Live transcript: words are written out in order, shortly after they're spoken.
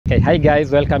Okay, hi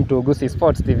guys, welcome to Kisii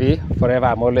Sports TV. Forever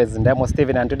I'm always Ndemo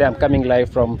Steven, and today I'm coming live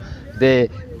from the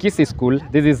Kisii School.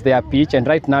 This is their pitch, and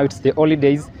right now it's the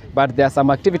holidays, but there are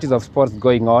some activities of sports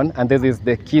going on, and this is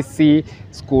the Kisii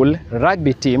School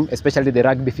rugby team, especially the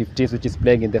Rugby 15's, which is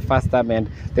playing in the first term. And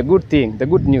the good thing, the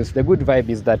good news, the good vibe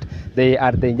is that they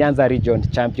are the Nyanza Region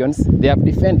Champions. They have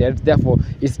defended, therefore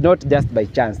it's not just by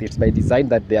chance, it's by design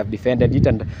that they have defended it.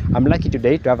 And I'm lucky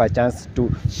today to have a chance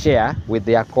to share with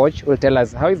their coach, who will tell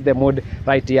us how is the mood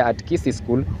right here at Kisii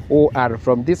School, who are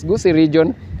from this Kisii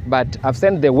region, but have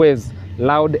sent the waves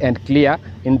loud and clear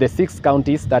in the 6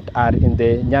 counties that are in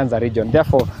the Nyanza region.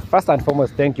 Therefore, first and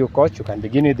foremost, thank you, coach. You can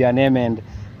begin with your name, and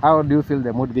how do you feel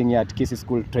the mood being here at Kisii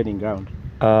School training ground?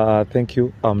 Thank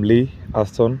you. I'm Lee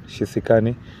Aston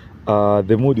Shisikani.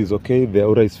 The mood is okay. The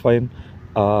aura is fine.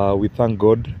 We thank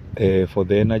God for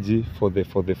the energy, for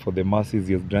the masses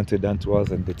He has granted unto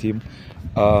us and the team.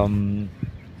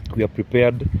 We are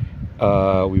prepared.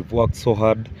 We've worked so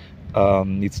hard.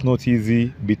 It's not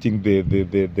easy beating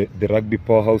the rugby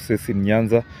powerhouses in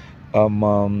Nyanza.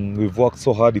 We've worked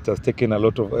so hard. It has taken a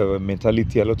lot of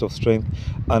mentality, a lot of strength,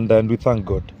 and we thank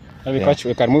God. Maybe coach,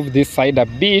 we can move this side a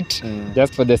bit,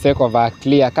 just for the sake of a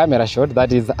clear camera shot.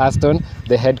 That is Aston,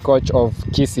 the head coach of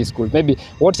Kisii School. Maybe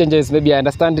what changes? Maybe I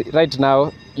understand right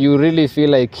now you really feel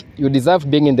like you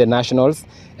deserve being in the nationals,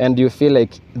 and you feel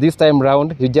like this time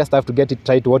round you just have to get it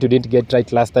right, what you didn't get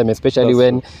right last time, especially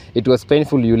when it was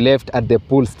painful you left at the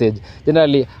pool stage.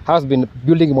 Generally, how's been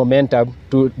building momentum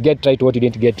to get right what you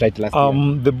didn't get right last year?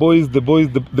 The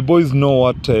boys know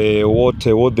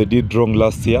what they did wrong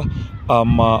last year.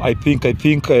 I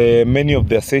think many of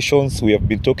their sessions we have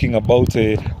been talking about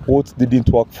what didn't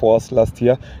work for us last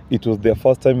year. It was their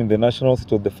first time in the nationals.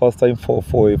 It was the first time for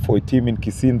a team in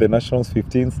Kisii in the nationals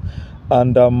 15's.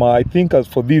 And I think as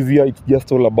for this year, it's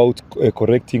just all about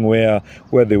correcting where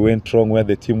they went wrong, where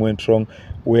the team went wrong,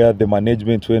 where the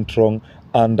management went wrong,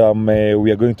 and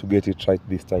we are going to get it right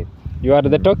this time. You are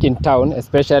the talk in town,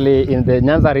 especially in the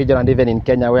Nyanza region and even in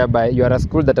Kenya, whereby you are a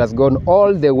school that has gone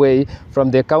all the way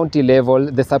from the county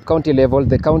level, the sub-county level,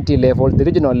 the county level, the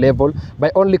regional level,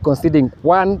 by only conceding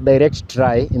 1 direct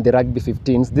try in the Rugby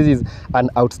 15s. This is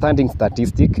an outstanding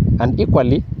statistic, and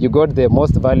equally, you got the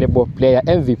most valuable player,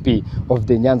 MVP of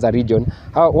the Nyanza region.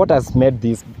 What has made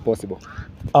this possible?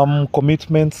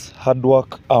 Commitments, hard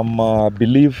work,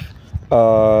 belief.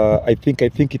 I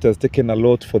think it has taken a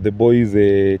lot for the boys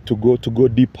to go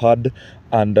deep hard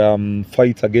and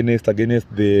fight against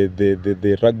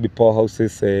the rugby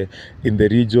powerhouses in the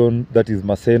region. That is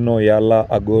Maseno, Yala,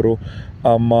 Agoro.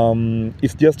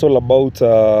 It's just all about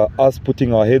us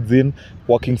putting our heads in,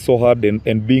 working so hard,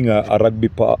 and being a rugby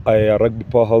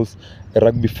powerhouse, a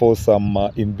rugby force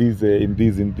in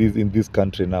this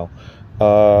country now.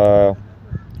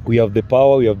 We have the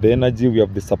power, we have the energy, we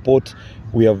have the support,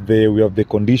 we have the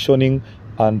conditioning,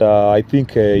 and I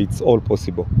think it's all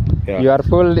possible. Yeah. You are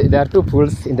pulled. There are 2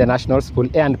 pools in the nationals, Pool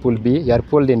A and Pool B. You are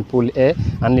pulled in Pool A,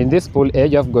 and in this Pool A,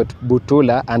 you have got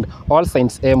Butula and All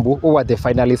Saints Embu, who were the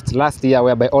finalists last year,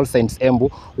 whereby All Saints Embu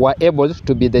were able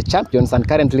to be the champions, and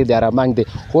currently they are among the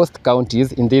host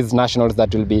counties in these nationals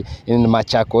that will be in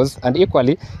Machakos. And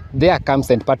equally, there comes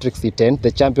St. Patrick's Iten,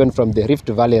 the champion from the Rift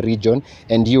Valley region,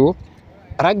 and you.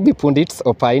 Rugby pundits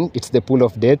opine it's the pool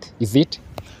of death. Is it?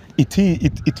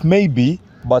 It may be,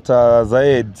 but as I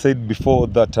had said before,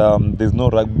 that there's no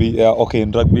rugby. Okay,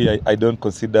 in rugby, I don't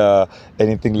consider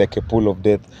anything like a pool of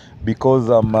death, because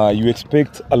you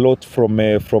expect a lot from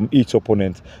each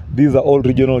opponent. These are all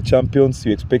regional champions.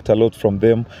 You expect a lot from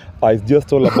them. It's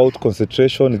just all about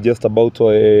concentration. It's just about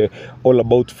all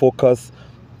about focus.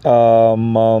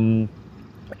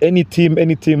 Any team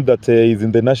that is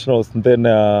in the nationals, then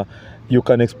you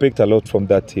can expect a lot from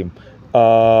that team.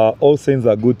 All Saints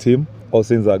are a good team. All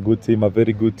Saints are a good team, a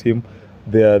very good team.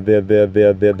 They are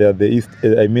the East.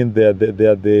 I mean, they are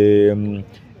the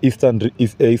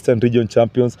Eastern Region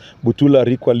Champions. Butula are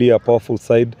equally a powerful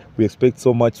side. We expect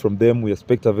so much from them. We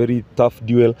expect a very tough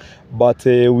duel, but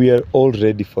we are all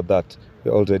ready for that.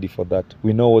 We're all ready for that.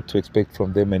 We know what to expect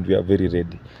from them, and we are very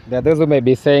ready. There are those who may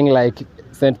be saying like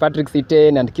St. Patrick's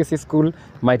Iten and Kisii School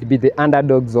might be the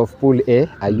underdogs of Pool A.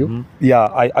 Are you? Yeah,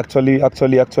 I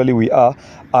actually we are,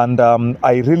 and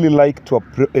I really like to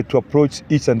approach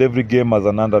each and every game as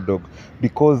an underdog,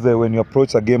 because when you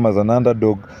approach a game as an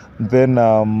underdog, then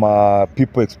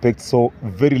people expect so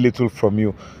very little from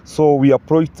you. So we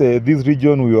approached this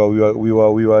region.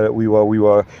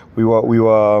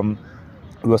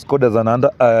 We were scored as an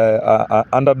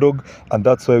underdog, and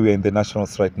that's why we're in the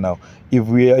nationals right now. If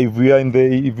we're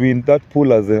in that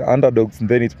pool as underdogs,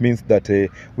 then it means that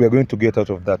we are going to get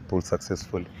out of that pool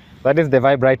successfully. That is the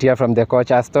vibe right here from the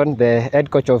coach Aston, the head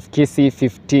coach of Kisii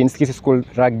 15's, Kisii School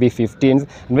Rugby 15's.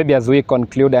 And maybe as we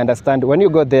conclude, I understand when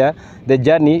you go there, the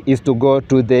journey is to go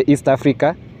to the East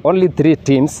Africa. Only 3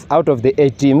 teams out of the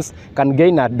 8 teams can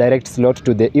gain a direct slot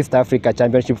to the East Africa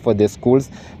Championship for the schools.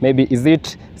 Maybe is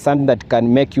it something that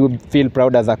can make you feel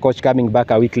proud as a coach coming back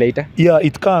a week later? Yeah,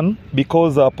 it can,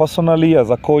 because personally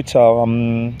as a coach,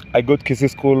 I got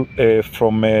Kisii School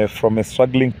from a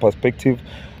struggling perspective.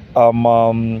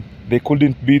 They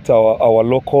couldn't beat our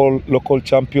local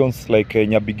champions like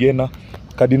Nyabigena,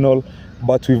 Cardinal,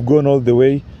 but we've gone all the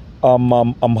way.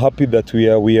 I'm happy that we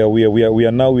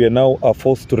are now a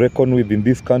force to reckon with in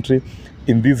this country,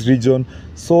 in this region.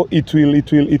 So it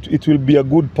will be a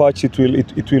good patch. It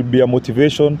will be a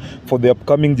motivation for the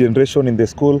upcoming generation in the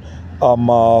school,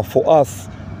 for us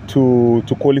to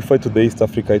qualify to the East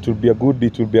Africa. It will be a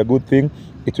good thing.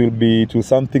 It will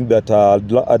something that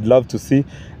I'd love to see,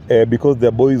 because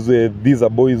these are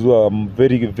boys who are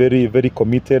very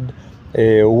committed,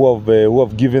 who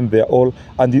have given their all,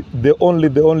 and the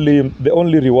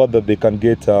only reward that they can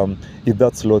get is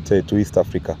that slot to East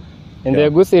Africa. In the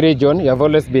Kisii region, you have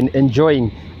always been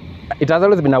enjoying. It has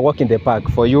always been a walk in the park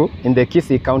for you in the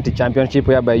Kisii County Championship,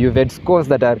 whereby you've had scores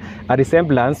that are a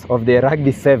resemblance of the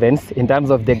Rugby 7's in terms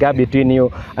of the gap between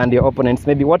you and your opponents.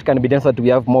 Maybe what can be done so that we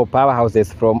have more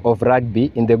powerhouses of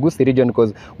rugby in the Kisii region,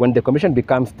 because when the competition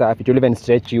becomes tough, it will even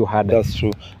stretch you harder. That's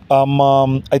true.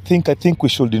 I think we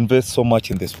should invest so much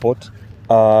in the sport.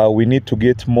 We need to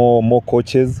get more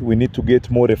coaches. We need to get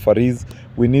more referees.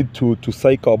 We need to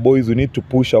psych our boys. We need to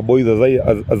push our boys.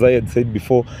 As I had said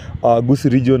before, Kisii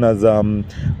region has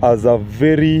a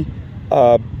very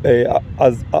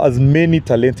as many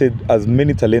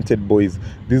talented boys.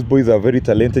 These boys are very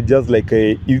talented, just like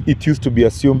it used to be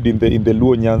assumed in the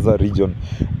Luo Nyanza region.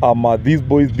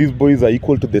 These boys are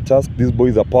equal to the task. These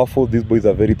boys are powerful. These boys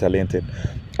are very talented.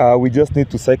 We just need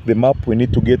to psych them up. We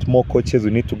need to get more coaches.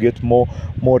 We need to get more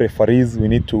referees. We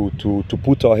need to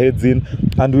put our heads in,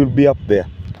 and we'll be up there.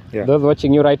 Yeah. Those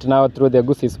watching you right now through the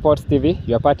Kisii Sports TV,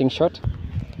 your parting shot?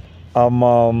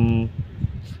 All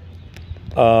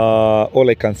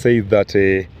I can say is that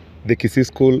the Kisii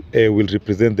School will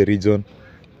represent the region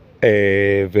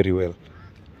very well.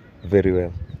 Very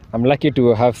well. I'm lucky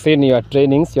to have seen your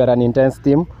trainings. You are an intense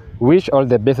team. Wish all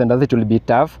the best, and as it will be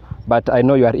tough, but I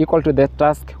know you are equal to the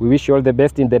task. We wish you all the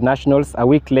best in the nationals a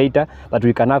week later, that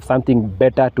we can have something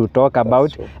better to talk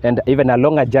about, and even a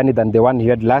longer journey than the one you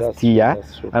had last year.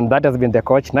 And that has been the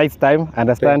coach. Nice time.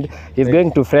 Understand he's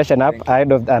going to freshen up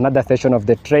ahead of another session of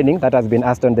the training. That has been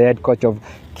Aston, the head coach of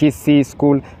Kisii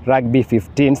School Rugby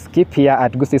 15's. Keep here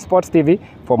at Kisii Sports TV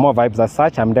for more vibes as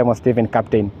such. I'm Demo Steven,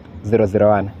 Captain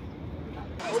 001.